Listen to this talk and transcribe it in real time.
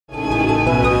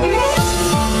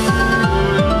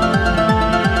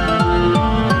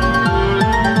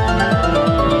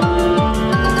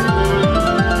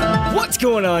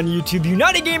YouTube?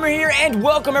 UnitedGamer here, and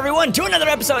welcome everyone to another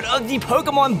episode of the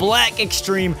Pokemon Black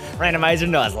Extreme Randomizer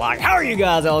Nuzlocke. How are you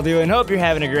guys all doing? Hope you're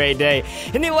having a great day.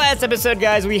 In the last episode,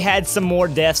 guys, we had some more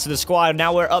deaths to the squad.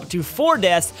 Now we're up to 4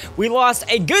 deaths. We lost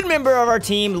a good member of our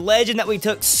team, Legend, that we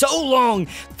took so long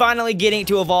finally getting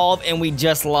to evolve, and we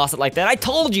just lost it like that. I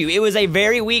told you, it was a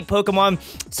very weak Pokemon,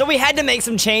 so we had to make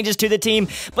some changes to the team,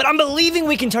 but I'm believing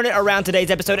we can turn it around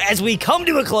today's episode as we come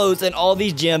to a close in all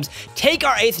these gyms, take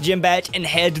our 8th gym badge, and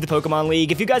head to the Pokemon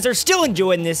League. If you guys are still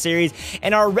enjoying this series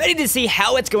and are ready to see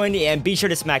how it's going to end, be sure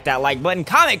to smack that like button.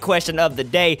 Comment question of the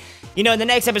day. You know, in the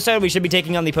next episode, we should be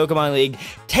taking on the Pokemon League,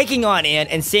 taking on Ant,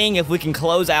 and seeing if we can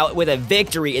close out with a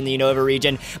victory in the Unova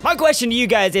region. My question to you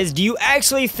guys is, do you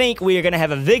actually think we are going to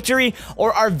have a victory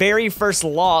or our very first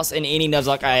loss in any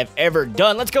Nuzlocke I have ever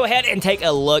done? Let's go ahead and take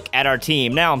a look at our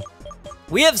team. Now,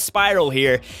 we have Spiral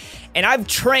here, and I've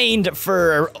trained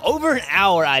for over an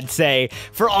hour, I'd say,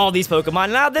 for all these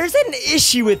Pokemon. Now, there's an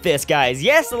issue with this, guys.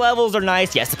 Yes, the levels are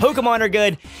nice. Yes, the Pokemon are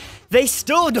good. They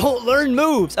still don't learn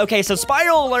moves. Okay, so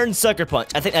Spiral learned Sucker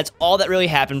Punch. I think that's all that really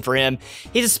happened for him.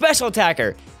 He's a special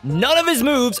attacker. None of his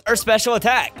moves are special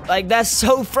attack. Like, that's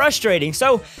so frustrating.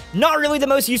 So, not really the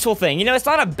most useful thing. You know, it's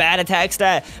not a bad attack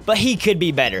stat, but he could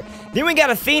be better. Then we got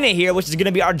Athena here, which is going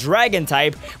to be our Dragon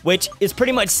type, which is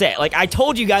pretty much set. Like, I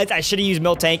told you guys I should have used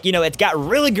Miltank. You know, it's got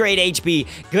really great HP,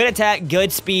 good attack,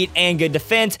 good speed, and good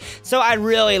defense. So, I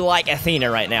really like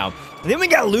Athena right now. Then we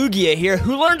got Lugia here,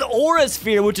 who learned Aura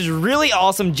Sphere, which is really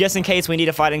awesome just in case we need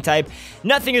a fighting type.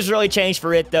 Nothing has really changed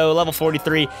for it, though, level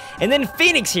 43. And then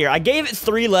Phoenix here, I gave it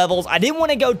 3 levels. I didn't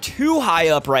want to go too high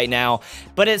up right now,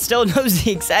 but it still knows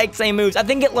the exact same moves. I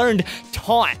think it learned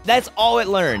Taunt. That's all it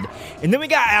learned. And then we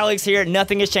got Alex here.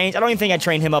 Nothing has changed. I don't even think I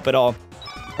trained him up at all.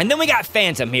 And then we got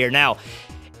Phantom here. Now,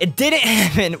 it didn't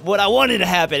happen what I wanted to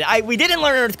happen. We didn't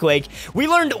learn Earthquake. We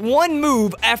learned 1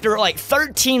 move after like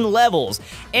 13 levels.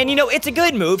 And you know, it's a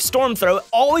good move. Storm Throw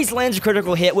always lands a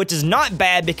critical hit, which is not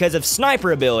bad because of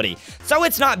Sniper ability. So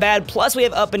it's not bad. Plus we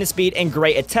have up into speed and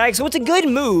great attack. So it's a good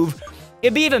move.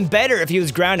 It'd be even better if he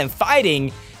was ground and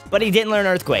fighting, but he didn't learn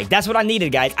Earthquake. That's what I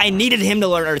needed, guys. I needed him to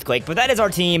learn Earthquake, but that is our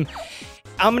team.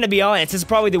 I'm going to be honest, this is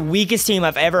probably the weakest team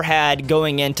I've ever had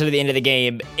going into the end of the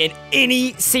game in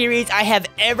any series I have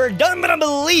ever done, but I'm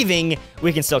believing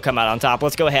we can still come out on top.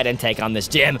 Let's go ahead and take on this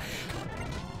gym.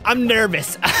 I'm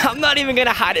nervous. I'm not even going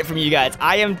to hide it from you guys.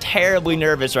 I am terribly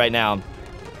nervous right now.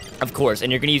 Of course,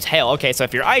 and you're going to use Hail. Okay, so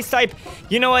if you're Ice type,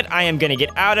 you know what? I am going to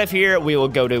get out of here. We will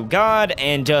go to God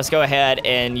and just go ahead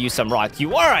and use some Rock.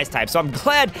 You are Ice type, so I'm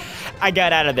glad I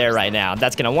got out of there right now.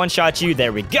 That's going to one-shot you.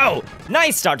 There we go.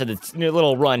 Nice start to the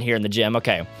little run here in the gym.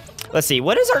 Okay. Let's see,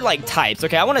 what is our, like, types?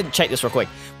 Okay, I want to check this real quick.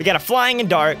 We got a Flying and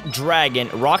Dark, Dragon,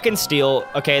 Rock and Steel,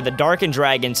 okay, the Dark and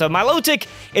Dragon. So Milotic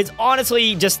is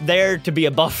honestly just there to be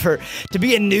a buffer, to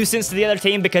be a nuisance to the other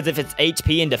team, because if it's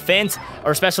HP and defense,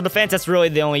 or special defense, that's really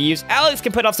the only use. Alex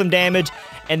can put off some damage,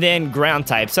 and then Ground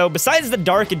type. So besides the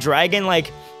Dark and Dragon,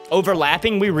 like,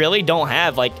 overlapping, we really don't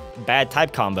have, like, bad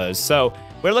type combos. So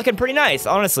we're looking pretty nice,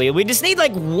 honestly. We just need,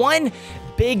 like, one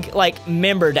big, like,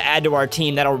 member to add to our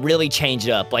team that'll really change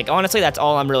it up. Like, honestly, that's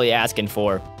all I'm really asking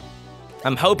for.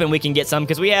 I'm hoping we can get some,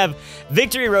 because we have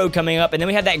Victory Road coming up, and then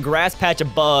we have that grass patch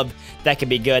above that could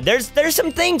be good. There's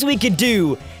some things we could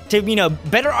do to, you know,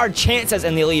 better our chances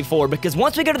in the Elite Four, because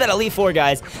once we go to that Elite Four,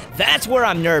 guys, that's where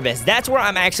I'm nervous. That's where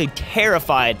I'm actually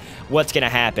terrified what's gonna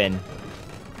happen.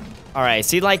 All right,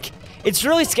 see, like, it's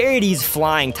really scary to use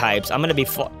flying types. I'm gonna be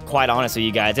quite honest with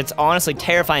you guys. It's honestly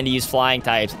terrifying to use flying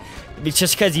types. It's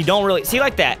just because you don't really... See,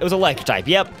 like that. It was electric type.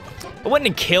 Yep. It wouldn't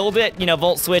have killed it. You know,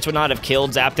 Volt Switch would not have killed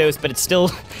Zapdos, but it's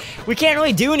still... We can't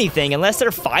really do anything unless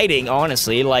they're fighting,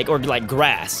 honestly, like, or like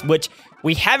grass, which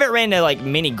we haven't ran into, like,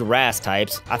 many grass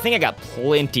types. I think I got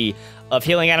plenty of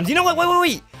healing items. You know what?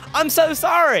 Wait. I'm so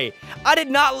sorry. I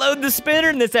did not load the spinner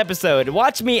in this episode.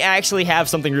 Watch me actually have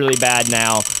something really bad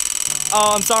now.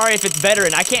 Oh, I'm sorry if it's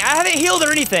veteran. I haven't healed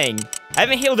or anything.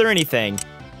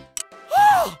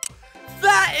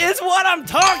 That is what I'm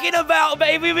talking about,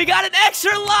 baby. We got an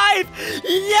extra life.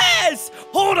 Yes.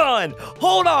 Hold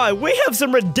on. We have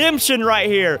some redemption right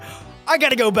here. I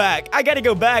gotta go back.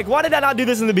 Why did I not do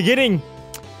this in the beginning?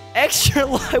 Extra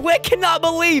life. I cannot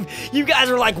believe you guys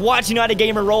are like, watch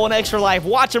UnitedGamer roll an extra life.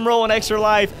 Watch him roll an extra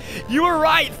life. You were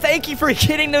right. Thank you for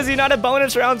getting those United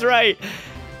bonus rounds right.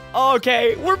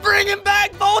 Okay, we're bringing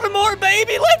back Voldemort,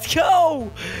 baby. Let's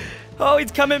go. Oh,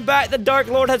 he's coming back. The Dark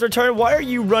Lord has returned. Why are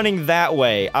you running that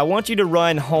way? I want you to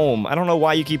run home. I don't know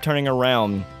why you keep turning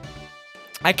around.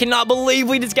 I cannot believe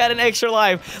we just got an extra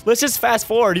life. Let's just fast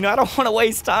forward. You know, I don't want to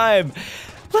waste time.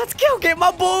 Let's go get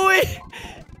my boy.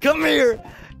 Come here.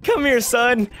 Come here,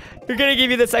 son. We're gonna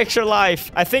give you this extra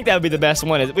life. I think that would be the best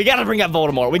one. We gotta bring up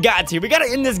Voldemort. We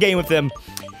gotta end this game with him.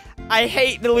 I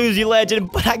hate to lose you, Legend,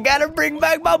 but I gotta bring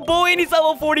back my boy, and he's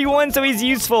level 41, so he's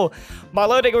useful.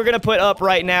 Milotic we're gonna put up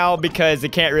right now because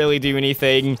it can't really do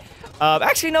anything.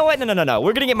 Actually, you know what? No.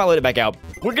 We're gonna get Milotic back out.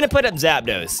 We're gonna put up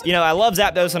Zapdos. You know, I love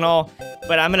Zapdos and all,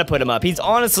 but I'm gonna put him up. He's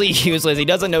honestly useless. He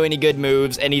doesn't know any good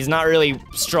moves, and he's not really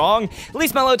strong. At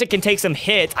least Milotic can take some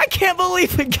hits. I can't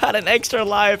believe we got an extra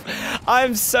life.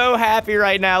 I'm so happy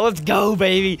right now. Let's go,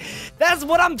 baby. That's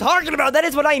what I'm talking about. That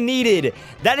is what I needed.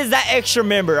 That is that extra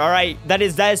member, all right? That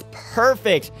is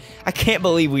perfect. I can't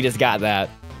believe we just got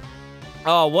that.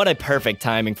 Oh, what a perfect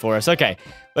timing for us. Okay.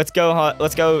 Let's go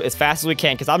as fast as we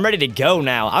can, because I'm ready to go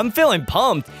now. I'm feeling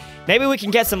pumped. Maybe we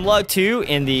can get some luck, too,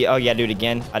 in the... Oh, yeah, do it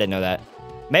again. I didn't know that.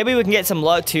 Maybe we can get some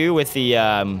luck, too, with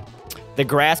the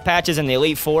grass patches and the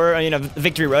Elite Four, you know,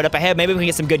 Victory Road up ahead. Maybe we can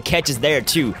get some good catches there,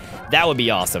 too. That would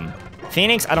be awesome.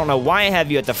 Phoenix, I don't know why I have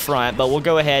you at the front, but we'll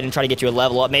go ahead and try to get you a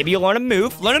level up. Maybe you'll learn a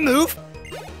move. Learn a move.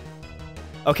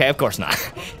 Okay, of course not.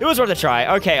 It was worth a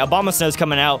try. Okay, Obama Snow's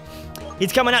coming out.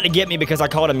 He's coming out to get me because I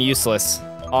called him useless,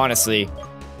 honestly.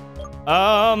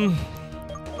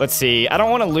 Let's see. I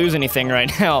don't want to lose anything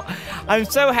right now. I'm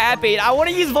so happy. I want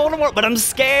to use Voldemort, but I'm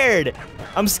scared.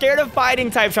 I'm scared of fighting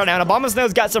types right now. And Obama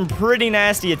Snow's got some pretty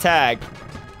nasty attack.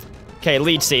 Okay,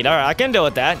 Leech Seed. All right, I can deal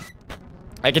with that.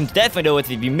 I can definitely deal with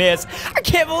it if you miss. I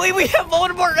can't believe we have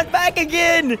Voldemort back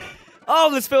again.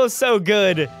 Oh, this feels so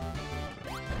good.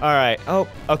 All right. Oh,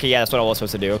 okay. Yeah, that's what I was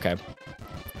supposed to do. Okay.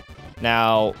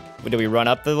 Now, do we run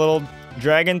up the little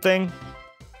dragon thing?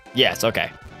 Yes,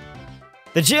 okay.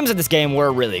 The gyms in this game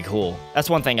were really cool. That's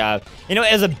one thing you know,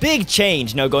 it was a big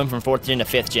change, you know, going from 4th gen to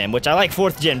 5th gen, which I like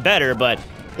 4th gen better, but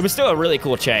it was still a really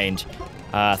cool change.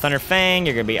 Thunder Fang,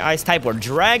 you're gonna be ice type or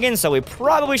dragon, so we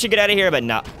probably should get out of here, but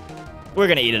no. We're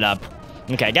gonna eat it up.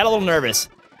 Okay, got a little nervous.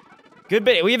 Good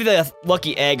bit. We have the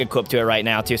lucky egg equipped to it right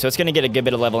now, too, so it's gonna get a good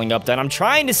bit of leveling up done. I'm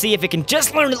trying to see if it can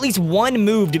just learn at least one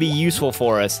move to be useful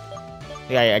for us.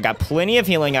 Yeah, I got plenty of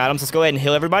healing items. Let's go ahead and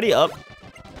heal everybody up.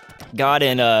 God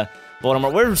and,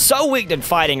 Voldemort. We're so weak to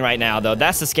fighting right now, though.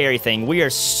 That's the scary thing. We are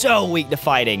so weak to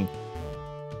fighting.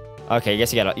 Okay, I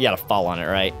guess you gotta fall on it,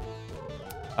 right?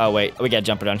 Oh, wait. We gotta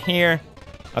jump it down here.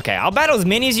 Okay, I'll battle as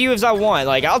many as you as I want.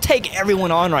 Like, I'll take everyone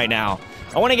on right now.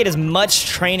 I want to get as much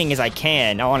training as I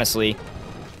can, honestly.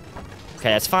 Okay,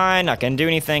 that's fine. Not gonna do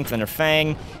anything. Thunder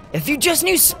Fang. If you just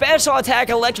knew special attack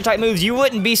electric-type moves, you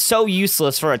wouldn't be so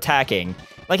useless for attacking.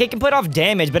 Like, it can put off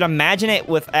damage, but imagine it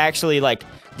with actually, like,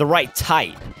 the right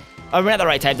type. Oh, not the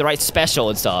right type, the right special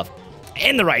and stuff.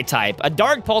 And the right type. A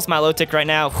Dark Pulse Milotic right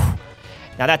now. Whew.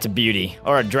 Now that's a beauty.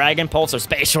 Or a Dragon Pulse or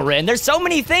Spatial Rend. There's so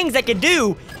many things that could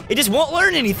do. It just won't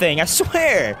learn anything, I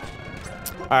swear.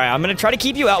 Alright, I'm gonna try to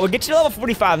keep you out. We'll get you to level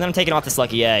 45, and then I'm taking off this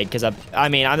lucky egg. Because, I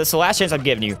mean, this is the last chance I'm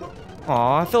giving you.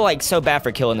 Aw, I feel like so bad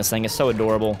for killing this thing. It's so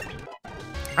adorable.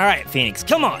 Alright, Phoenix,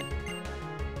 come on.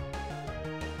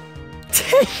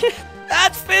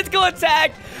 That's physical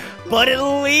attack. But at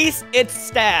least it's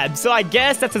stabbed, so I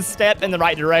guess that's a step in the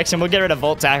right direction. We'll get rid of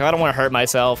Volt Tackle. I don't want to hurt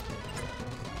myself.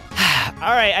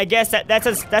 All right, I guess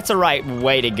that's a right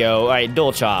way to go. All right,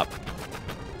 Dual Chop.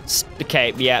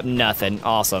 Okay, yeah, nothing.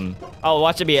 Awesome. Oh,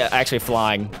 watch it be actually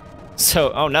flying.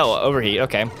 So, oh no, Overheat.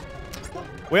 Okay.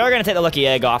 We are gonna take the lucky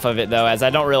egg off of it though, as I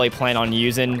don't really plan on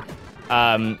using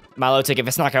Milotic if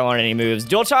it's not gonna learn any moves.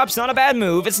 Dual Chop's not a bad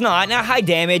move. It's not high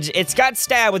damage. It's got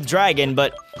stab with Dragon,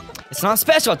 but it's not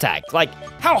special attack. Like,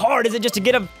 how hard is it just to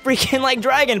get a freaking, like,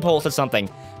 Dragon Pulse or something?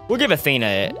 We'll give Athena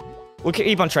it. We'll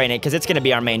keep on training it, because it's going to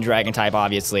be our main Dragon type,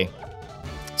 obviously.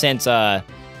 Since,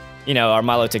 you know, our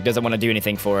Milotic doesn't want to do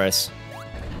anything for us.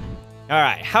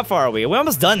 Alright, how far are we? We're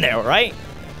almost done there, right?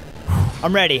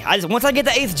 I'm ready. Once I get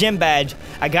the 8th gym badge,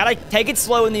 I gotta take it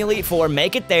slow in the Elite Four,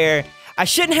 make it there. I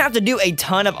shouldn't have to do a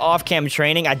ton of off-cam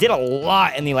training. I did a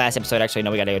lot in the last episode. Actually,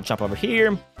 no, we gotta go jump over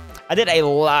here. I did a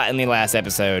lot in the last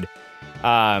episode.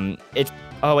 Oh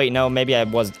wait, no, maybe I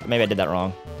did that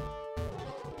wrong.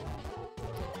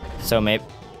 So maybe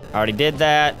I already did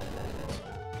that.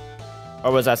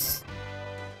 Or was that?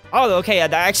 Oh, okay, I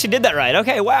actually did that right.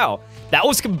 Okay, wow. That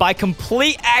was by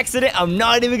complete accident. I'm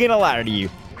not even gonna lie to you.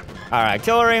 All right,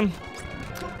 Killer Him.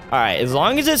 All right, as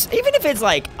long as it's, even if it's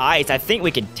like ice, I think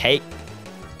we could take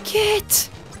it.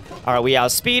 All right, we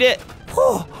outspeed it.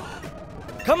 Whew.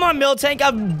 Come on, Miltank.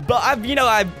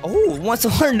 Wants to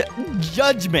learn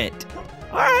Judgment.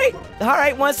 All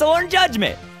right, wants to learn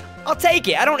Judgment. I'll take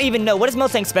it. I don't even know. What is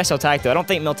Miltank's special attack, though? I don't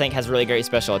think Miltank has really great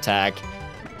special attack,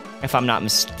 if I'm not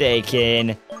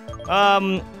mistaken.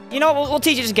 You know, we'll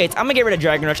teach it just in case. I'm gonna get rid of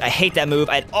Dragon Rush. I hate that move.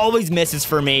 It always misses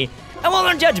for me. And we'll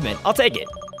learn Judgment. I'll take it.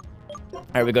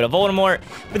 right, we go to Voldemort.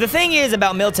 But the thing is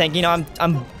about Miltank, you know,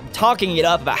 I'm talking it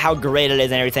up about how great it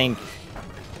is and everything.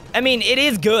 I mean, it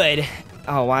is good.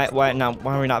 Oh, why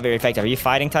are we not very effective? Are you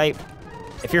fighting type?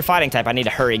 If you're fighting type, I need to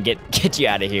hurry and get you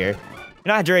out of here.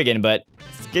 You're not Dragon, but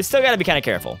you still gotta be kind of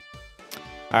careful.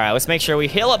 All right, let's make sure we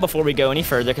heal up before we go any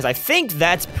further, because I think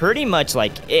that's pretty much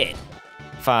like it,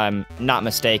 if I'm not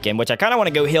mistaken, which I kind of want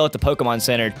to go heal at the Pokemon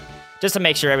Center just to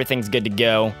make sure everything's good to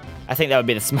go. I think that would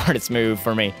be the smartest move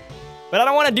for me. But I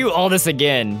don't want to do all this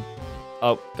again.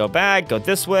 Oh, go back, go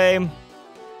this way.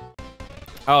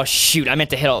 Oh, shoot, I meant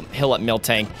to heal up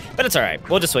Miltank, but it's all right.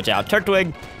 We'll just switch out.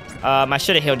 Turtwig, I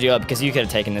should have healed you up because you could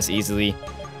have taken this easily.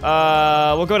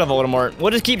 We'll go to Voldemort.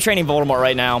 We'll just keep training Voldemort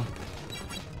right now.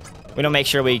 We don't make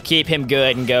sure we keep him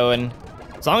good and going.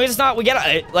 As long as it's not, we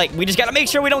just gotta make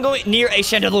sure we don't go near a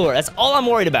Chandelure. That's all I'm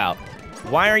worried about.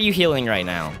 Why are you healing right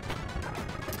now?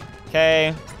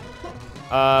 Okay.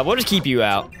 We'll just keep you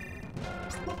out.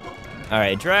 All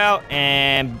right, Drought,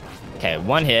 and okay,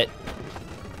 one hit.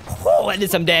 Whoa, I did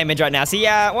some damage right now. See,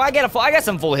 yeah, well, I got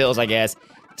some full heals, I guess.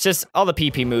 It's just all the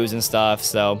PP moves and stuff,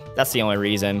 so that's the only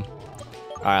reason.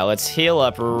 All right, let's heal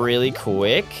up really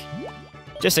quick,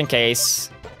 just in case.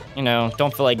 You know,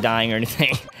 don't feel like dying or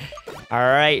anything. All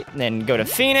right, then go to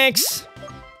Phoenix.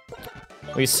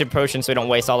 We use Super Potion so we don't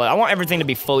waste all that. I want everything to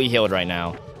be fully healed right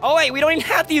now. Oh, wait, we don't even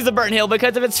have to use the Burnt Heal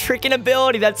because of its freaking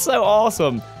ability. That's so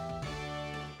awesome.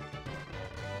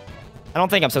 I don't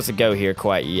think I'm supposed to go here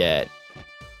quite yet.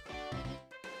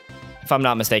 If I'm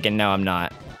not mistaken, no, I'm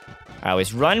not. I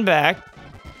always run back.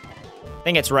 I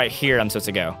think it's right here I'm supposed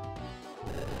to go.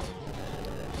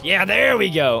 Yeah, there we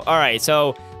go. All right,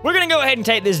 so we're gonna go ahead and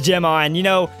take this gym on. You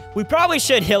know, we probably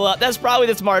should heal up. That's probably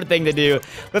the smart thing to do.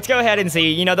 Let's go ahead and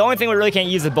see. You know, the only thing we really can't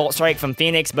use is Bolt Strike from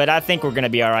Phoenix, but I think we're gonna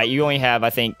be all right. You only have, I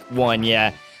think, one,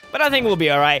 yeah. But I think we'll be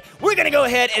all right. We're gonna go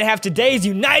ahead and have today's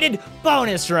United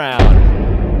bonus round.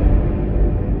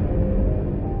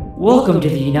 Welcome to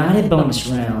the United bonus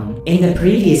round. In the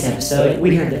previous episode,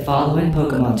 we heard the following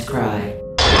Pokemon's cry.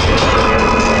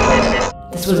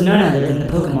 This was none other than the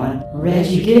Pokemon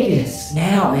Regigigas.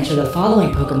 Now enter the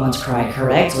following Pokemon's cry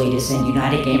correctly to send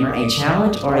UnitedGamer a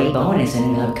challenge or a bonus in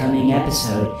an upcoming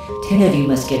episode. 10 of you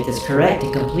must get this correct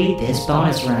to complete this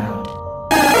bonus round.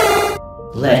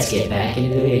 Let's get back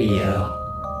into the video.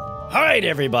 Alright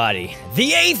everybody,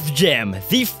 the 8th gem,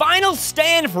 the final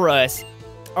stand for us.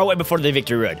 Oh wait, before the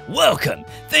victory road. Welcome,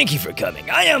 thank you for coming.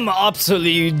 I am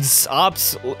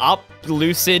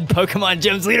Lucid Pokemon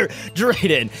Gyms leader,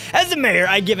 Drayden. As a mayor,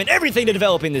 I've given everything to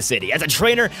developing the city. As a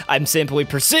trainer, I'm simply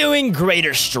pursuing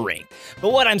greater strength.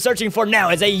 But what I'm searching for now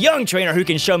is a young trainer who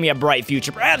can show me a bright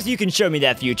future. Perhaps you can show me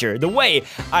that future, the way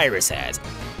Iris has.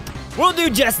 We'll do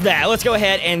just that. Let's go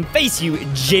ahead and face you,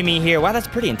 Jimmy, here. Wow, that's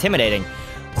pretty intimidating.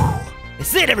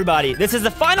 This is it, everybody. This is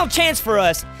the final chance for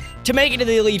us to make it to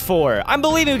the Elite Four. I'm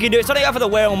believing we can do it. Starting off with a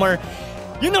Whelmer.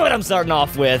 You know what I'm starting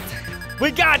off with.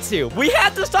 We got to. We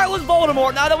have to start with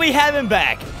Voldemort now that we have him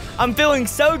back. I'm feeling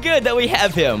so good that we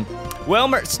have him.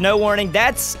 Whelmer, Snow Warning.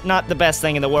 That's not the best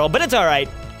thing in the world, but it's all right.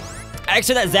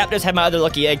 Actually, that Zapdos had my other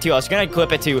lucky egg, too. I was going to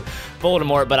equip it to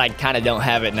Voldemort, but I kind of don't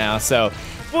have it now, so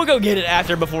we'll go get it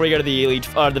after before we go to the Elite,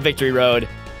 the Victory Road.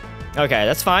 Okay,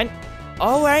 that's fine.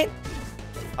 All right.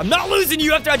 I'm not losing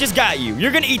you after I just got you.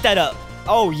 You're going to eat that up.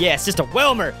 Oh, yes, just a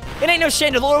Whelmer. It ain't no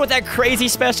Chandelure with that crazy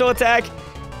special attack.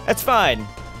 That's fine.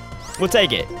 We'll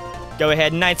take it. Go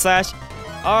ahead, Night Slash.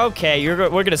 Okay, we're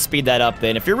going to speed that up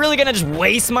then. If you're really going to just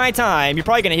waste my time, you're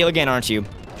probably going to heal again, aren't you?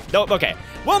 Nope, okay.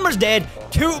 Whelmer's dead.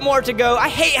 2 more to go. I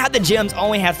hate how the gyms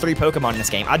only have 3 Pokemon in this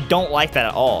game. I don't like that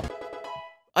at all.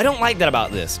 I don't like that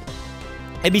about this.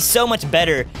 It'd be so much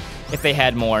better if they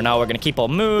had more. Now we're going to keep all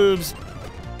moves.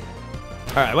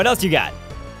 All right, what else you got?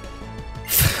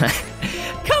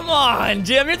 Come on,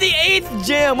 Jim. You're the 8th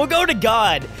gym. We'll go to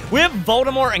God. We have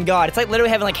Voldemort and God. It's like literally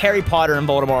having like Harry Potter and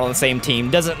Voldemort on the same team.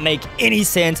 Doesn't make any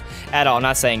sense at all. I'm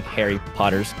not saying Harry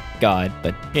Potter's God,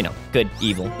 but, you know, good,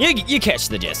 evil. You catch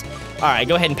the gist. All right,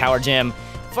 go ahead and Power Gym.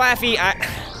 Flaffy,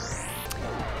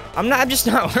 I'm just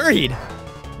not worried.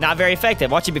 Not very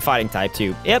effective. Watch you be fighting type,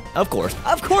 too. Yep, of course.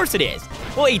 Of course it is.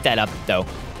 We'll eat that up, though.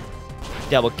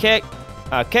 Double kick.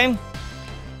 Okay.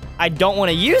 I don't want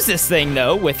to use this thing,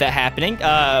 though, with that happening.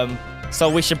 So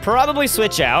we should probably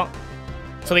switch out.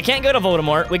 So we can't go to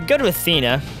Voldemort. We can go to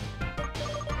Athena.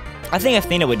 I think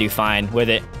Athena would do fine with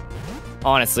it,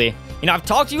 honestly. You know, I've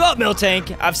talked you up,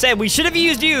 Miltank. I've said we should have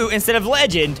used you instead of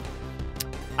Legend.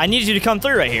 I need you to come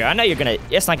through right here. I know you're gonna,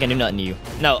 it's not gonna do nothing to you.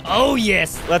 No, oh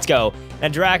yes, let's go. Now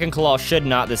Dragon Claw should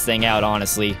knock this thing out,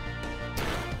 honestly.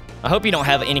 I hope you don't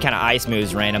have any kind of ice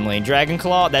moves randomly. Dragon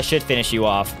Claw, that should finish you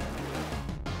off.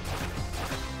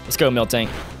 Let's go, Miltank.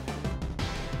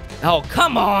 Oh,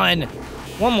 come on.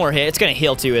 One more hit. It's gonna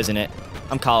heal too, isn't it?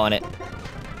 I'm calling it.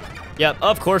 Yep,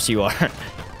 of course you are.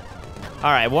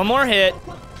 All right, one more hit.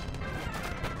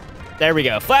 There we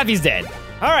go. Flappy's dead.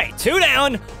 All right, 2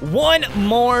 down, 1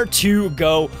 more to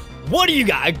go. What do you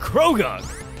got? A Krogunk.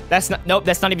 That's not, nope,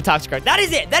 that's not even Toxic Card. That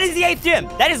is it. That is the 8th gym.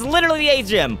 That is literally the 8th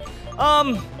gym.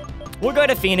 We'll go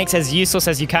to Phoenix, as useless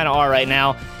as you kind of are right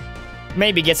now.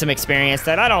 Maybe get some experience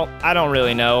that I don't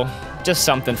really know. Just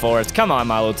something for us. Come on,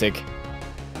 Milotic.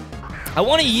 I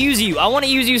want to use you. I want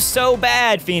to use you so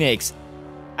bad, Phoenix.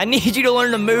 I need you to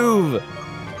learn to move.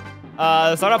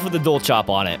 Start off with the dual chop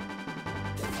on it.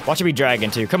 Watch it be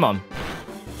dragon too. Come on.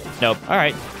 Nope. All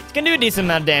right. It's gonna do a decent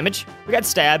amount of damage. We got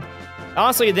stab.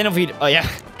 Honestly, then if we, oh yeah.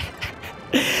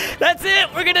 That's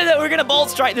it. We're gonna bolt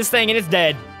strike this thing and it's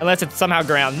dead unless it's somehow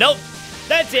ground. Nope.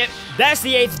 That's it. That's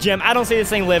the 8th gym. I don't see this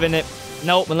thing living it.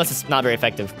 Nope. Unless it's not very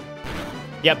effective.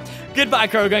 Yep. Goodbye,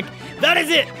 Krogunk. That is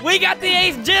it. We got the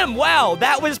 8th gym. Wow.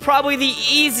 That was probably the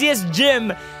easiest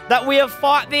gym that we have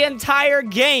fought the entire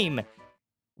game.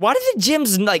 Why do the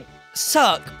gyms like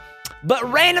suck? But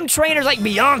random trainers like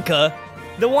Bianca,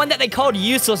 the one that they called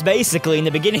useless basically in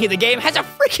the beginning of the game, has a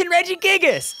freaking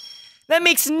Regigigas. That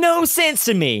makes no sense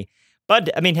to me. But,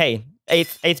 I mean, hey,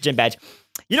 8th gym badge.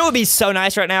 You know what would be so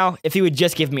nice right now? If he would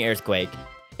just give me Earthquake.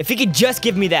 If he could just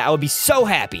give me that, I would be so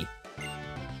happy.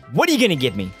 What are you gonna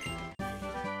give me?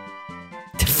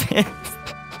 Defense.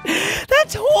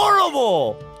 That's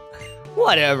horrible.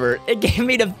 Whatever. It gave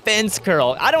me Defense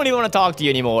Curl. I don't even want to talk to you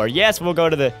anymore. Yes, we'll go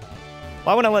to the...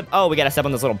 Why would I let... Oh, we gotta step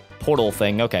on this little portal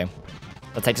thing. Okay.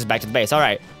 That takes us back to the base. All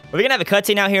right. Are we gonna have a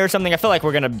cutscene out here or something? I feel like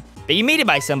we're gonna be meted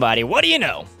by somebody. What do you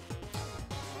know?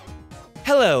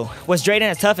 Hello. Was Drayden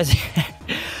as tough as...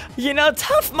 You know,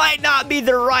 tough might not be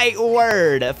the right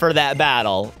word for that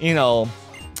battle. You know,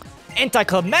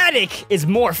 anticlimactic is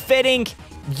more fitting.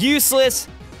 Useless.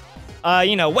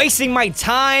 You know, wasting my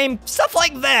time. Stuff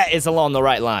like that is along the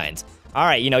right lines. All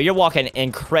right, you know, you're walking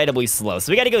incredibly slow.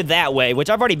 So we got to go that way, which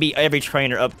I've already beat every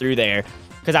trainer up through there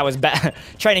because I was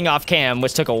training off cam,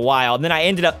 which took a while. And then I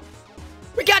ended up...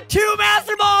 We got 2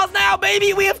 Master Balls now,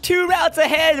 baby! We have 2 routes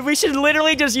ahead. We should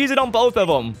literally just use it on both of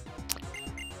them.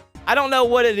 I don't know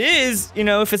what it is, you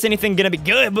know, if it's anything gonna be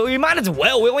good, but we might as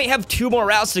well. We only have 2 more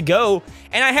routes to go,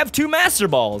 and I have 2 Master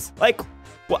Balls. Like,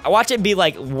 watch it be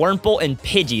like Wurmple and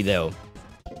Pidgey, though.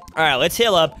 All right, let's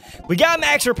heal up. We got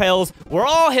Max Repels. We're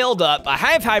all healed up. I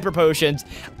have Hyper Potions.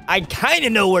 I kind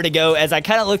of know where to go, as I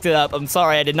kind of looked it up. I'm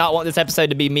sorry, I did not want this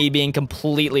episode to be me being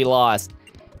completely lost.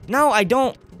 No, I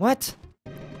don't. What?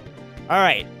 All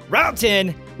right, Route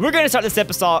 10. We're gonna start this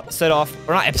episode off,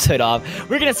 or not episode off.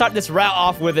 We're gonna start this route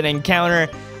off with an encounter.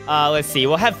 Let's see,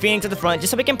 we'll have Phoenix at the front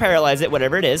just so we can paralyze it,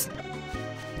 whatever it is.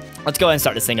 Let's go ahead and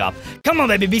start this thing off. Come on,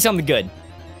 baby, be something good.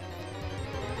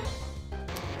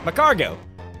 Macargo.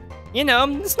 You know,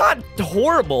 it's not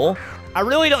horrible. I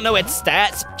really don't know its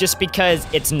stats just because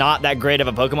it's not that great of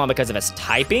a Pokemon because of its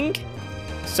typing.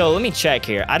 So let me check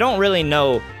here. I don't really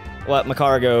know what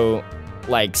Macargo,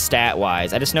 like,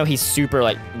 stat-wise. I just know he's super,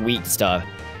 like, weak stuff.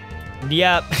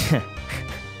 Yep.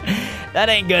 That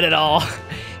ain't good at all.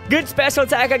 Good special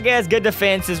attack, I guess. Good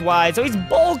defenses wise. So he's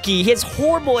bulky. He has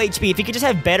horrible HP. If he could just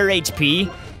have better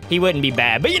HP, he wouldn't be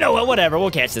bad. But you know what? Whatever.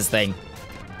 We'll catch this thing.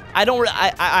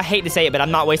 I hate to say it, but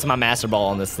I'm not wasting my Master Ball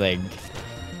on this thing.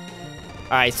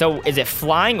 All right, so is it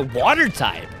flying? Water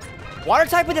type. Water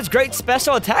type with its great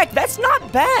special attack? That's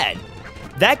not bad.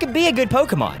 That could be a good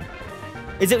Pokemon.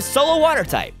 Is it solo water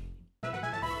type?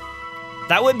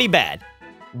 That wouldn't be bad.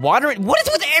 Water, what is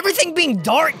with everything being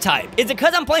dark type? Is it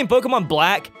because I'm playing Pokemon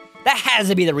Black? That has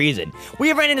to be the reason. We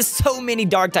have ran into so many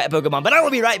dark type Pokemon, but I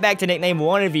will be right back to nickname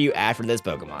one of you after this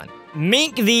Pokemon.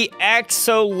 Mink the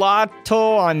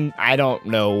Axolotl, I don't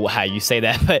know how you say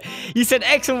that, but you said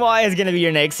X and Y is gonna be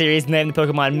your next series, name the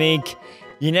Pokemon Mink.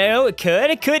 You know, it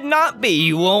could not be.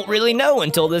 You won't really know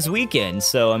until this weekend.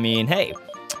 So, I mean, hey,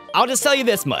 I'll just tell you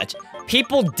this much.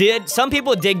 Some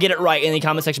people did get it right in the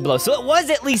comment section below, so it was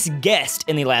at least guessed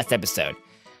in the last episode.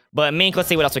 But Mink, let's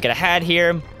see what else we could have had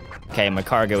here. Okay,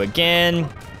 Macargo again.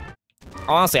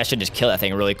 Honestly, I should just kill that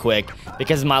thing really quick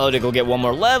because Milotic will get one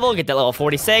more level, get that level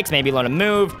 46, maybe learn a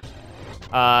move.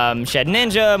 Shed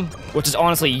Ninja, which is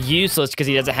honestly useless because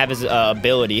he doesn't have his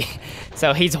ability.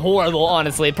 So he's horrible,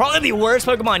 honestly. Probably the worst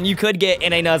Pokemon you could get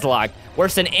in a Nuzlocke.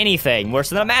 Worse than anything, worse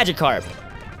than a Magikarp.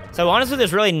 So honestly,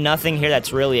 there's really nothing here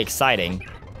that's really exciting.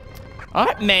 All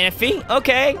right, Manaphy,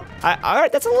 okay. All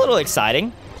right, that's a little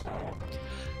exciting.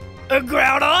 A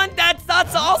Groudon,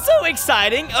 that's also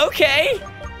exciting, okay.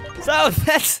 So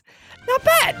that's not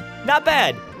bad, not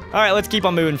bad. All right, let's keep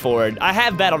on moving forward. I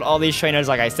have battled all these trainers,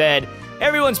 like I said.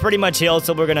 Everyone's pretty much healed,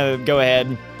 so we're gonna go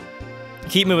ahead.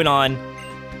 Keep moving on.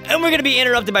 And we're gonna be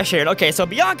interrupted by Sharon. Okay, so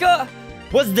Bianca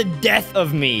was the death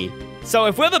of me. So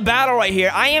if we have a battle right here,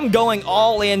 I am going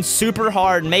all in super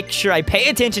hard and make sure I pay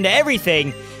attention to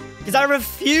everything because I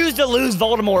refuse to lose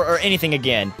Voldemort or anything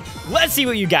again. Let's see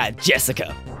what you got,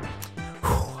 Jessica.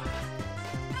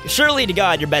 Surely to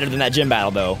God, you're better than that gym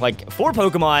battle, though. Like, 4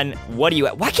 Pokemon, what do you...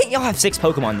 Why can't y'all have 6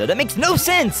 Pokemon, though? That makes no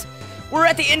sense. We're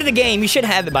at the end of the game. You should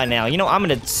have it by now. You know, I'm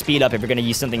going to speed up if you're going to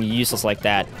use something useless like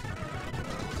that.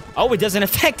 Oh, it doesn't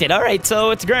affect it. All right, so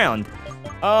it's ground.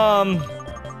 We'll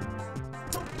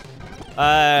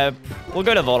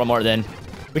go to Voldemort, then.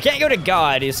 We can't go to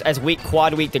God as weak,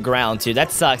 quad weak to ground, too.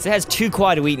 That sucks. It has 2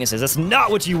 quad weaknesses. That's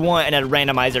not what you want in a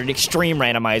randomizer, an extreme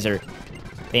randomizer.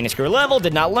 Danish crew level,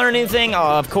 did not learn anything,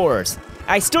 oh, of course.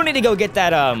 I still need to go get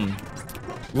that,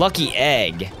 lucky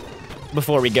egg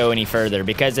before we go any further,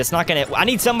 because it's not gonna, I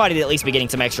need somebody to at least be getting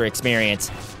some extra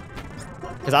experience.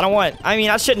 Because I don't want, I mean,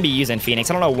 I shouldn't be using Phoenix.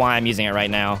 I don't know why I'm using it right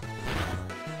now.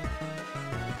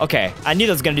 Okay, I knew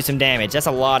that was gonna do some damage. That's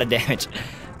a lot of damage.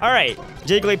 All right,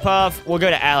 Jigglypuff, we'll go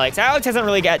to Alex. Alex hasn't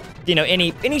really got, you know,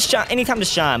 any time to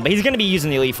shine, but he's gonna be using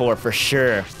the Elite Four for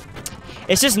sure.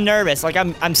 It's just nervous, like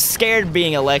I'm scared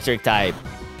being electric type.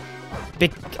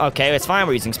 Okay, it's fine,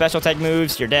 we're using special tech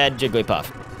moves, you're dead,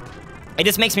 Jigglypuff. It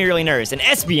just makes me really nervous. And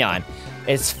Espeon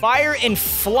is fire and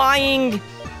flying.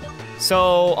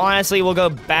 So honestly, we'll go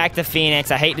back to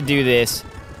Phoenix. I hate to do this.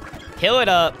 Heal it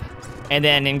up, and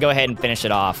then go ahead and finish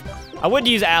it off. I would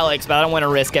use Alex, but I don't want to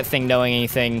risk that thing knowing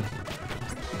anything.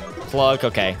 Plug,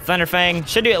 okay. Thunderfang,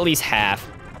 should do at least half.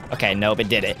 Okay, nope, it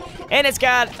did it. And it's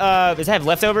got, does it have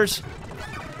leftovers?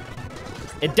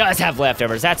 It does have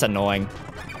leftovers, that's annoying.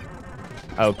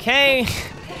 Okay.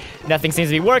 Nothing seems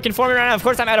to be working for me right now. Of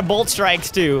course, I'm out of Bolt Strikes,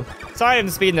 too. Sorry I'm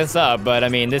speeding this up, but I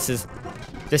mean, this is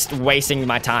just wasting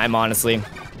my time, honestly.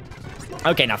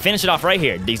 Okay, now finish it off right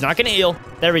here. He's not gonna heal.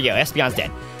 There we go, Espeon's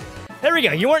dead. There we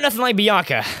go, you weren't nothing like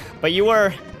Bianca, but you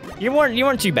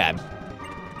weren't too bad.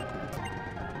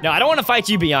 No, I don't want to fight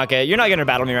you, Bianca. You're not gonna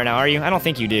battle me right now, are you? I don't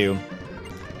think you do.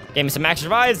 Gave me some max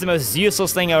revives, the most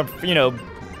useless thing of, you know,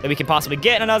 that we can possibly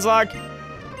get in a Nuzlocke.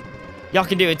 Y'all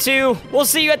can do it too. We'll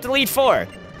see you at the Elite Four.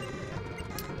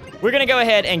 We're gonna go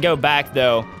ahead and go back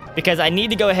though, because I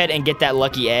need to go ahead and get that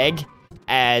lucky egg,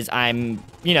 as I'm,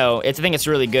 you know, I think it's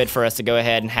really good for us to go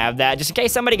ahead and have that, just in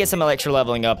case somebody gets some extra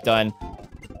leveling up done.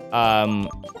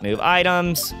 Move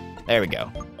items. There we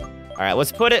go. All right,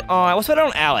 let's put it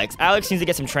on Alex. Alex needs to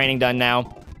get some training done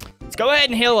now. Let's go ahead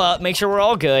and heal up, make sure we're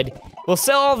all good. We'll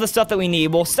sell all the stuff that we need.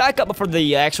 We'll stack up before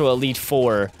the actual Elite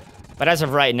Four. But as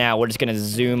of right now, we're just gonna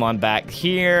zoom on back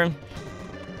here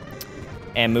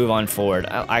and move on forward.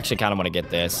 I actually kind of want to get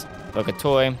this.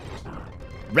 Poketoy.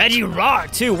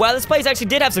 Regirock, too. Wow, this place actually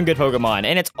did have some good Pokemon,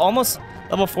 and it's almost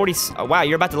level 40. Oh, wow,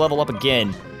 you're about to level up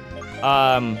again.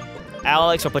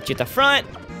 Alex, we'll put you at the front,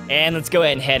 and let's go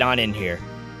ahead and head on in here.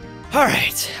 All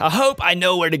right, I hope I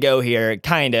know where to go here,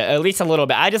 kinda, at least a little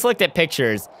bit. I just looked at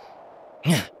pictures.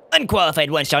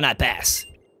 Unqualified one shall not pass.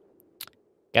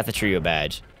 Got the trio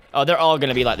badge. Oh, they're all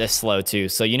gonna be like this slow too.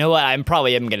 So you know what? I'm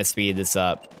probably even gonna speed this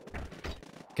up.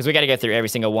 Because we gotta go through every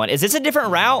single one. Is this a different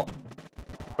route?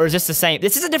 Or is this the same?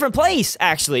 This is a different place,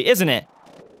 actually, isn't it?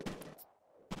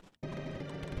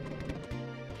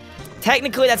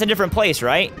 Technically, that's a different place,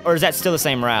 right? Or is that still the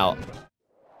same route?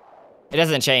 It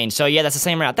doesn't change. So yeah, that's the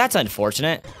same route. That's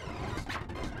unfortunate.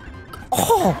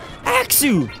 Oh,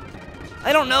 Axu!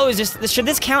 I don't know, should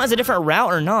this count as a different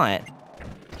route or not?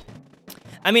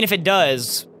 I mean, if it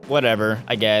does, whatever,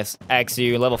 I guess.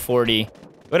 Axu, level 40.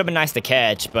 Would have been nice to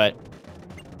catch, but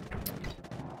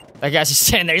that guy's just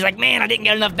sitting there. He's like, man, I didn't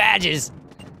get enough badges.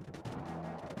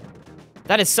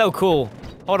 That is so cool.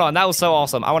 Hold on, that was so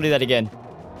awesome. I want to do that again.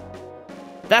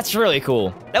 That's really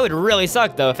cool. That would really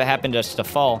suck, though, if it happened just to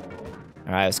fall.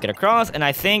 All right, let's get across, and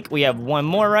I think we have one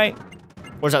more, right?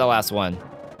 Or is that the last one?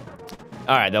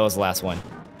 All right, that was the last one.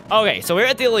 Okay, so we're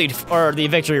at the Elite, or the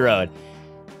Victory Road.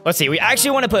 Let's see, we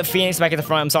actually want to put Phoenix back at the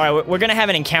front. I'm sorry, we're gonna have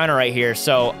an encounter right here,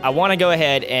 so I want to go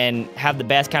ahead and have the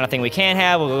best kind of thing we can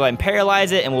have. We'll go ahead and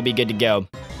paralyze it, and we'll be good to go.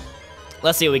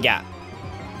 Let's see what we got.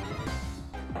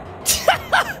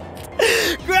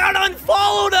 Groudon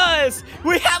followed us!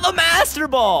 We have a Master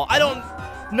Ball! I don't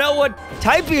know what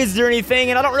type he is or anything,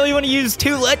 and I don't really want to use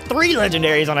 3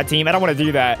 legendaries on a team. I don't want to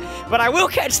do that, but I will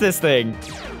catch this thing.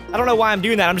 I don't know why I'm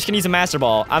doing that. I'm just gonna use a Master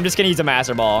Ball.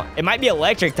 It might be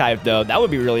electric type though. That would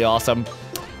be really awesome.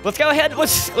 Let's go ahead.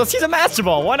 Let's use a Master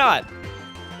Ball. Why not?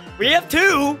 We have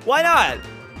 2. Why not?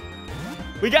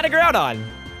 We got a Groudon.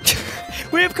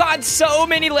 We have caught so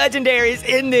many legendaries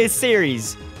in this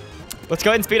series. Let's go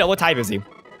ahead and speed up. What type is he?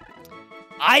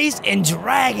 Ice and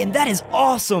Dragon. That is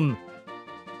awesome.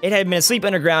 It had been asleep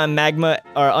underground magma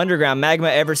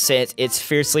ever since its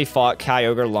fiercely fought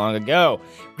Kyogre long ago.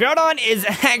 Groudon is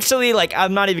actually, like,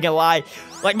 I'm not even gonna lie,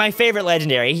 like my favorite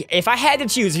legendary. If I had to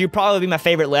choose, he'd probably be my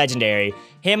favorite legendary.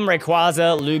 Him,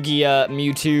 Rayquaza, Lugia,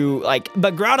 Mewtwo, like,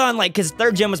 but Groudon, like, cause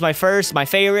 3rd gen was my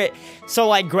favorite. So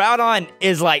like, Groudon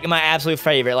is like my absolute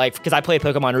favorite, like, cause I play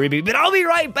Pokemon Ruby, but I'll be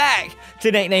right back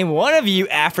to nickname one of you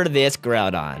after this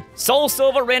Groudon. Soul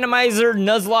Silver, Randomizer,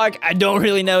 Nuzlocke, I don't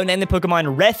really know, name the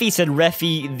Pokemon. Reffy said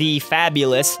Reffy the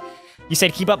Fabulous. You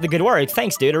said keep up the good work.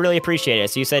 Thanks, dude, I really appreciate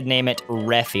it. So you said name it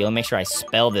Reffy. Let me make sure I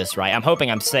spell this right. I'm hoping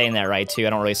I'm saying that right too.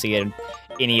 I don't really see it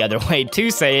any other way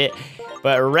to say it.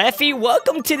 But Reffy,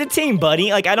 welcome to the team,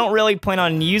 buddy. Like, I don't really plan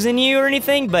on using you or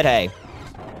anything, but hey.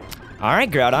 All right,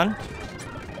 Groudon.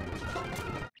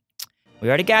 We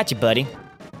already got you, buddy.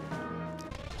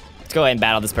 Let's go ahead and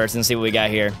battle this person and see what we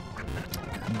got here.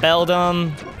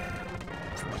 Beldum.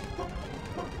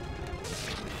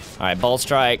 All right, Ball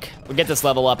Strike. We'll get this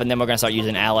level up, and then we're gonna start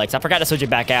using Alex. I forgot to switch it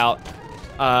back out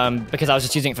because I was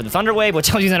just using it for the Thunder Wave,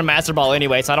 which I was using a Master Ball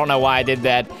anyway, so I don't know why I did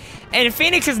that. And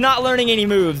Phoenix is not learning any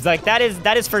moves. Like, that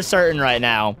is for certain right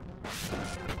now.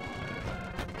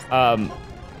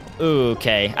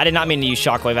 Okay. I did not mean to use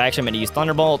Shockwave. I actually meant to use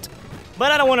Thunderbolt.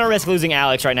 But I don't want to risk losing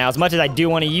Alex right now, as much as I do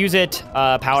want to use it.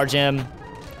 Power Gem.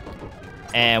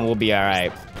 And we'll be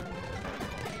alright.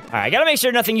 Alright, I gotta make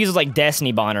sure nothing uses, like,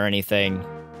 Destiny Bond or anything.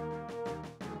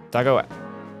 Do I go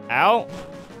out?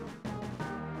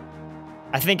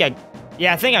 I think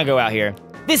I go out here.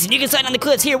 Listen, you can slide on the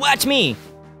cliffs. Here, watch me.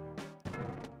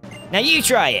 Now you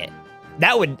try it.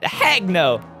 That would, heck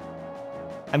no.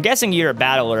 I'm guessing you're a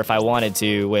battler if I wanted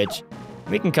to, which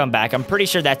we can come back. I'm pretty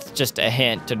sure that's just a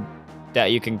hint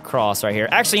that you can cross right here.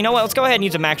 Actually, you know what? Let's go ahead and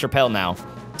use a Max Repel now.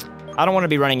 I don't want to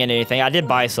be running into anything. I did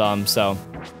buy some, so.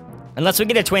 Unless we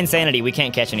get a Twin Sanity, we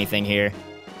can't catch anything here.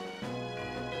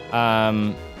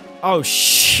 Oh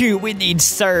shoot, we need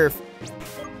Surf.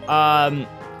 I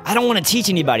don't want to teach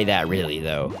anybody that really,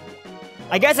 though.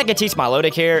 I guess I could teach my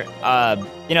Milotic here.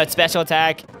 You know, it's special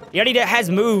attack. He already has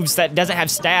moves that doesn't have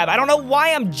stab. I don't know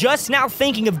why I'm just now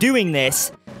thinking of doing this.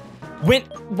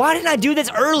 Why didn't I do this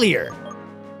earlier?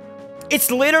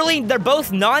 It's literally, they're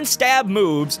both non-stab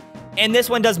moves, and this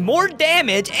one does more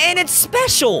damage, and it's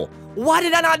special. Why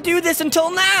did I not do this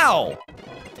until now?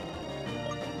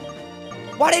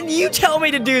 Why didn't you tell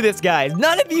me to do this, guys?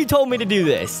 None of you told me to do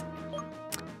this.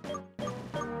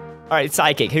 All right,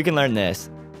 Psychic, who can learn this?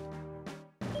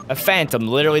 A Phantom,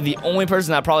 literally the only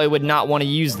person that probably would not want to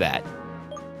use that.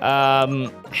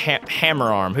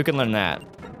 Hammer Arm, who can learn that?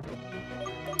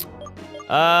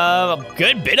 A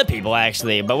good bit of people,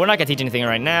 actually, but we're not gonna teach anything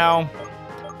right now.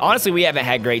 Honestly, we haven't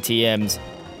had great TMs,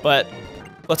 but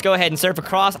let's go ahead and surf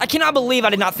across. I cannot believe I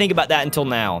did not think about that until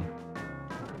now.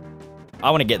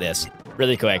 I want to get this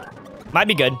really quick. Might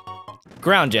be good.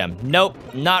 Ground Gem. Nope,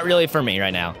 not really for me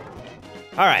right now.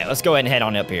 All right, let's go ahead and head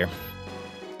on up here.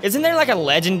 Isn't there like a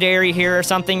legendary here or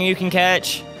something you can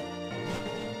catch?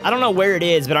 I don't know where it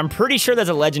is, but I'm pretty sure there's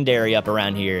a legendary up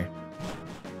around here.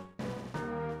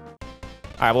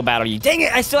 All right, we'll battle you. Dang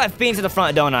it, I still have Phoenix at the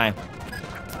front, don't I?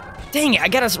 Dang it, I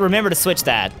gotta remember to switch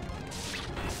that.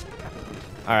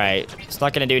 All right, it's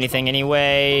not gonna do anything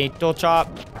anyway. Dual Chop.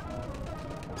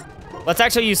 Let's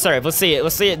actually use Surf. Let's see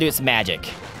it do its magic.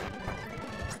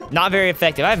 Not very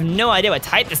effective. I have no idea what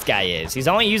type this guy is. He's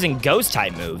only using ghost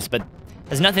type moves, but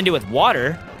has nothing to do with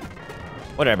water.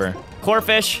 Whatever.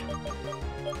 Corphish.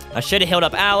 I should have healed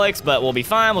up Alex, but we'll be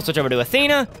fine. We'll switch over to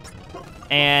Athena.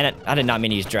 And I did not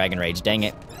mean to use Dragon Rage, dang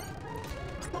it.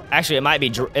 Actually, it might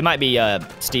be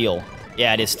Steel.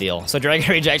 Yeah, it is Steel. So Dragon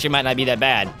Rage actually might not be that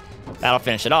bad. That'll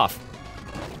finish it off.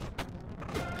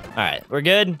 All right, we're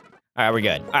good? All right, we're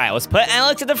good. All right, let's put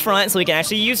Alex at the front so we can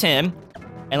actually use him.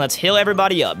 And let's heal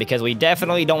everybody up because we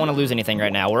definitely don't want to lose anything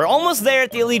right now. We're almost there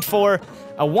at the Elite Four.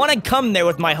 I want to come there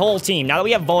with my whole team. Now that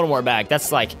we have Voldemort back, that's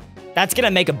going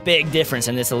to make a big difference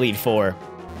in this Elite Four.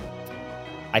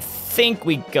 I think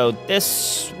we go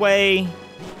this way.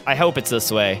 I hope it's this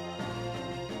way.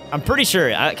 I'm pretty sure,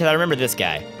 because I remember this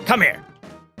guy. Come here.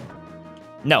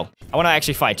 No, I want to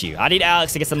actually fight you. I need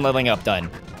Alex to get some leveling up done.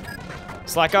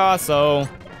 It's like, so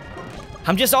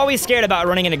I'm just always scared about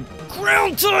running into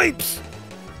ground types.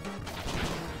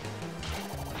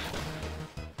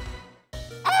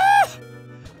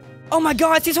 Oh my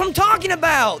god, see, that's what I'm talking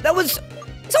about!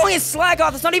 It's only a slack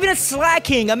off, it's not even a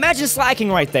slacking! Imagine slacking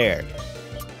right there.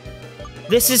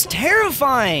 This is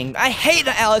terrifying! I hate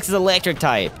that Alex is electric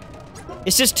type.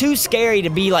 It's just too scary to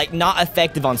be, like, not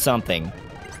effective on something.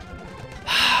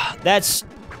 That's...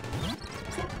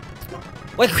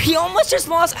 Like, we almost just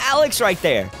lost Alex right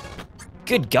there.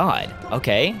 Good god,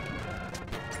 okay.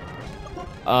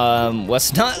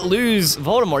 Let's not lose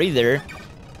Voldemort either.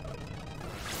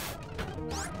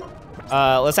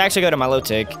 Let's actually go to my low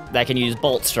tick that can use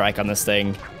Bolt Strike on this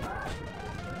thing.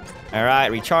 All right,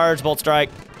 recharge, Bolt Strike.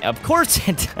 Of course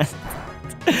it does.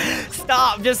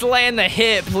 Stop, just land the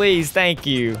hit, please, thank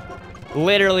you.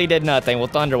 Literally did nothing. We'll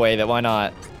Thunder Wave it, why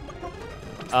not?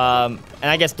 And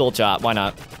I guess Dual Chop, why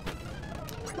not?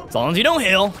 As long as you don't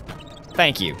heal.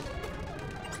 Thank you.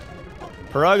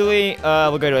 Perugly,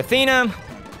 we'll go to Athena.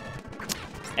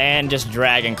 And just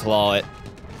Dragon Claw it.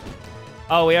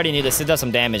 Oh, we already knew this. It does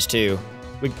some damage, too.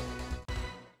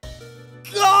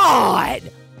 God!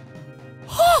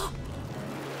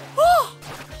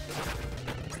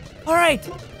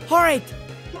 Alright.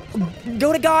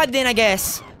 Go to God, then, I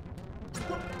guess.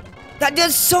 That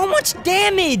does so much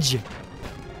damage!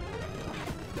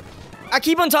 I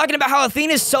keep on talking about how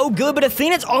Athena's so good, but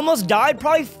Athena's almost died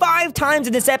probably 5 times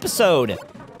in this episode.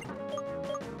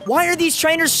 Why are these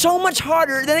trainers so much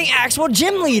harder than the actual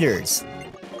gym leaders?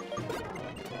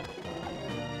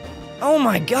 Oh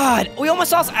my god, we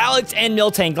almost lost Alex and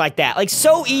Miltank like that, like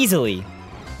so easily.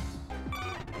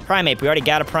 Primeape, we already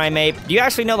got a Primeape. Do you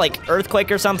actually know like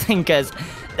Earthquake or something? Because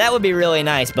that would be really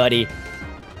nice, buddy. Go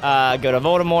to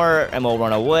Voldemort and we'll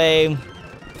run away.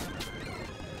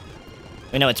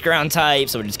 We know it's ground type,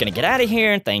 so we're just gonna get out of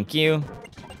here, thank you.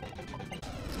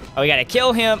 Oh, we gotta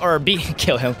kill him, or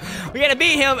kill him. We gotta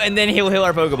beat him and then he'll heal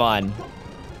our Pokemon.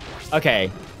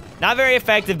 Okay. Not very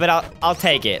effective, but I'll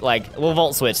take it. Like, we'll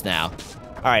Volt Switch now.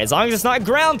 All right, as long as it's not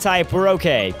ground type, we're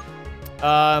okay.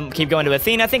 Keep going to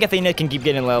Athena. I think Athena can keep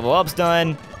getting level ups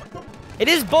done. It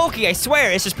is bulky, I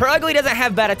swear. It's just Perugly doesn't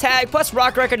have bad attack, plus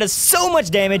Rock Wrecker does so much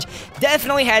damage.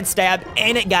 Definitely had stab,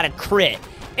 and it got a crit.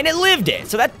 And it lived it.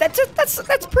 So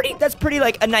that's pretty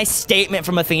like a nice statement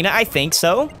from Athena, I think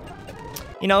so.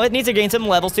 You know, it needs to gain some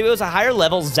levels too. It was a higher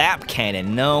level Zap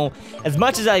Cannon. No, as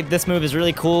much as this move is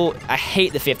really cool, I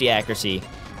hate the 50 accuracy.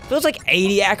 If it was like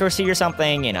 80 accuracy or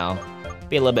something, you know,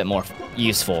 be a little bit more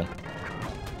useful.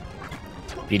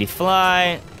 Beauty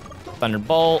Fly,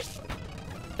 Thunderbolt.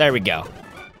 There we go.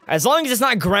 As long as it's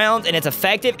not ground and it's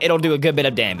effective, it'll do a good bit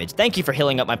of damage. Thank you for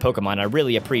healing up my Pokemon. I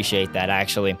really appreciate that,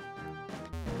 actually.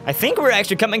 I think we're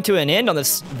actually coming to an end on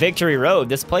this Victory Road.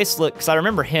 This place looks, I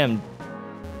remember him.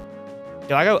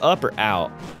 Do I go up or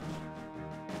out?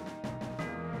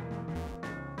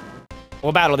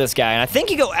 We'll battle this guy, and I think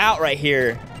you go out right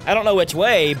here. I don't know which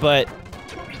way, but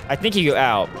I think you go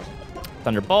out.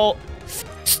 Thunderbolt.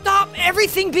 Stop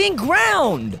everything being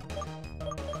ground!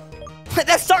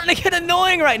 That's starting to get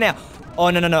annoying right now. Oh,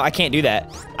 no, I can't do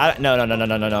that. No.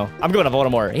 I'm going to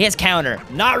Voldemort. He has counter.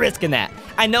 Not risking that.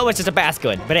 I know it's just a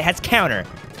Basculin, but it has counter.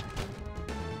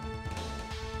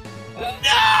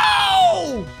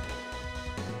 No!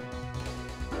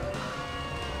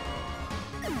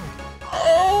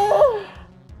 Oh!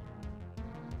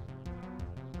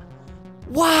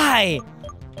 Why?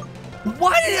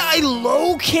 Why did I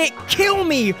low kick kill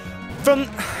me from...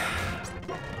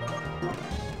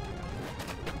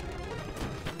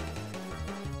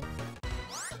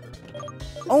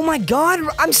 Oh my god,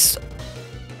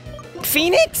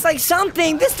 Phoenix? Like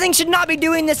something. This thing should not be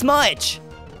doing this much.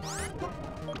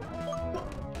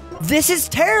 This is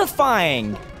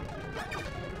terrifying.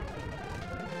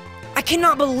 I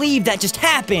cannot believe that just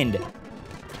happened.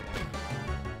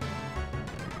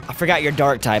 I forgot your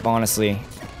dark type, honestly.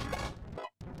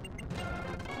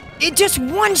 It just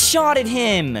one-shotted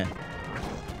him.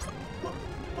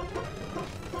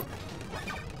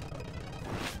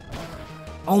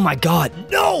 Oh my god,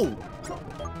 no!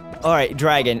 Alright,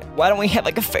 Dragon, why don't we have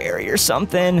like a fairy or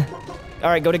something?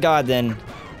 Alright, go to God then.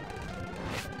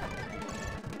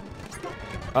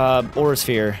 Aura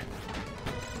Sphere.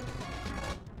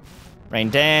 Rain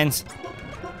Dance.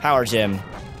 Power Gem.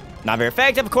 Not very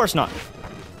effective, of course not.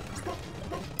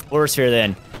 Aura Sphere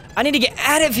then. I need to get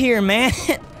out of here, man.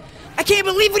 I can't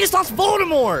believe we just lost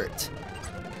Voldemort.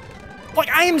 Like,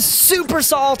 I am super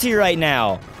salty right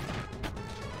now.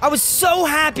 I was so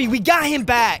happy we got him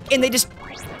back, and they just...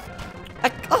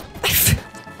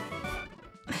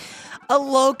 a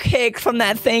low kick from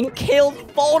that thing killed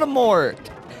Voldemort.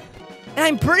 And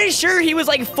I'm pretty sure he was,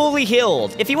 like, fully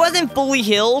healed. If he wasn't fully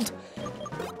healed...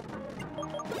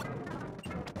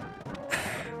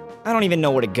 I don't even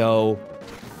know where to go.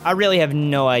 I really have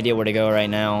no idea where to go right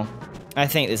now. I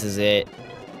think this is it.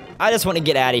 I just want to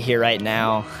get out of here right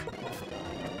now.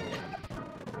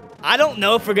 I don't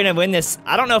know if we're gonna win this.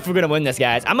 I don't know if we're gonna win this,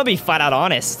 guys. I'm gonna be flat out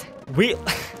honest. This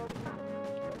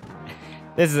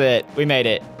is it. We made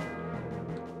it.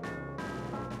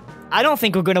 I don't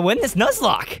think we're gonna win this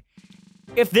Nuzlocke.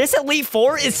 If this Elite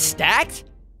Four is stacked,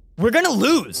 we're gonna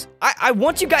lose. I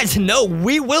want you guys to know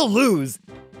we will lose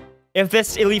if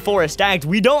this Elite Four is stacked.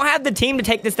 We don't have the team to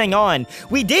take this thing on.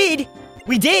 We did.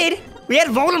 We had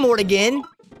Voldemort again,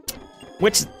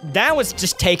 which that was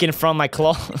just taken from my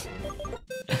claw.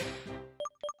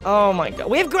 Oh my god.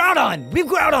 We have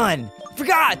Groudon.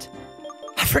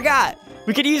 I forgot.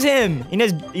 We could use him.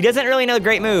 He doesn't really know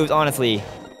great moves, honestly.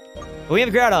 But we have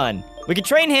Groudon. We could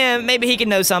train him. Maybe he can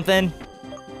know something.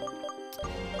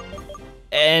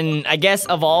 And I guess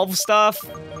evolve stuff.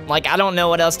 Like, I don't know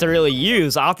what else to really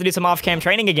use. I'll have to do some off-cam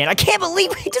training again. I can't believe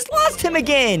we just lost him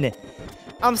again.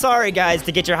 I'm sorry, guys,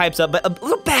 to get your hypes up, but a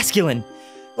little Basculin.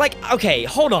 Like, okay,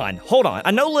 hold on.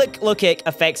 I know low kick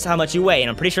affects how much you weigh, and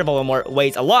I'm pretty sure Voldemort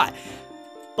weighs a lot.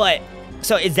 But,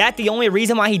 so is that the only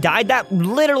reason why he died? That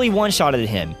literally one-shotted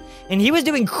him. And he was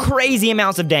doing crazy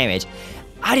amounts of damage.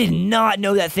 I did not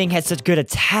know that thing had such good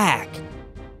attack.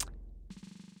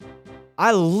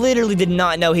 I literally did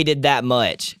not know he did that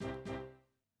much.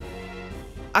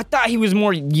 I thought he was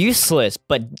more useless,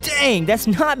 but dang, that's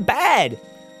not bad.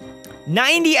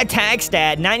 90 attack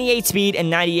stat, 98 speed,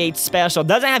 and 98 special.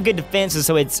 Doesn't have good defenses,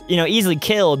 so it's, easily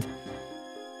killed.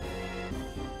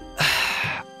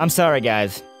 I'm sorry,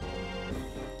 guys.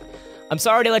 I'm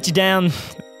sorry to let you down.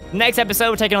 Next episode,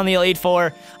 we're taking on the Elite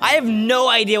Four. I have no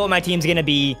idea what my team's gonna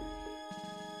be.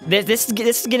 This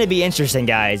is gonna be interesting,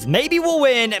 guys. Maybe we'll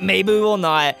win, maybe we will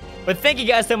not. But thank you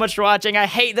guys so much for watching. I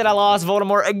hate that I lost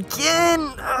Voldemort again.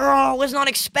 Oh, I was not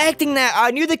expecting that.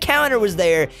 I knew the counter was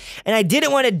there, and I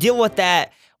didn't want to deal with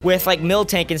that with like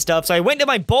Miltank and stuff. So I went to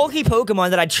my bulky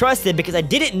Pokemon that I trusted because I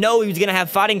didn't know he was gonna have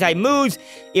fighting type moves,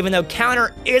 even though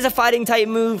counter is a fighting type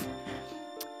move.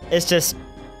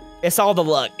 It's all the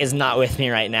luck is not with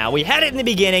me right now. We had it in the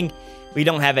beginning. We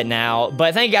don't have it now.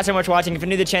 But thank you guys so much for watching. If you're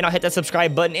new to the channel, hit that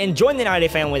subscribe button and join the United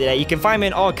family today. You can find me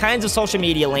in all kinds of social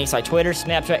media links like Twitter,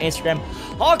 Snapchat, Instagram.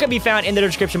 All can be found in the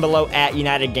description below at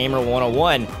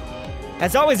UnitedGamer101.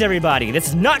 As always, everybody, this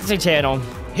is not just a channel.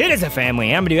 It is a family.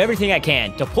 I'm going to do everything I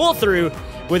can to pull through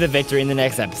with a victory in the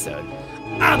next episode.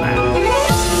 I'm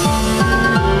out.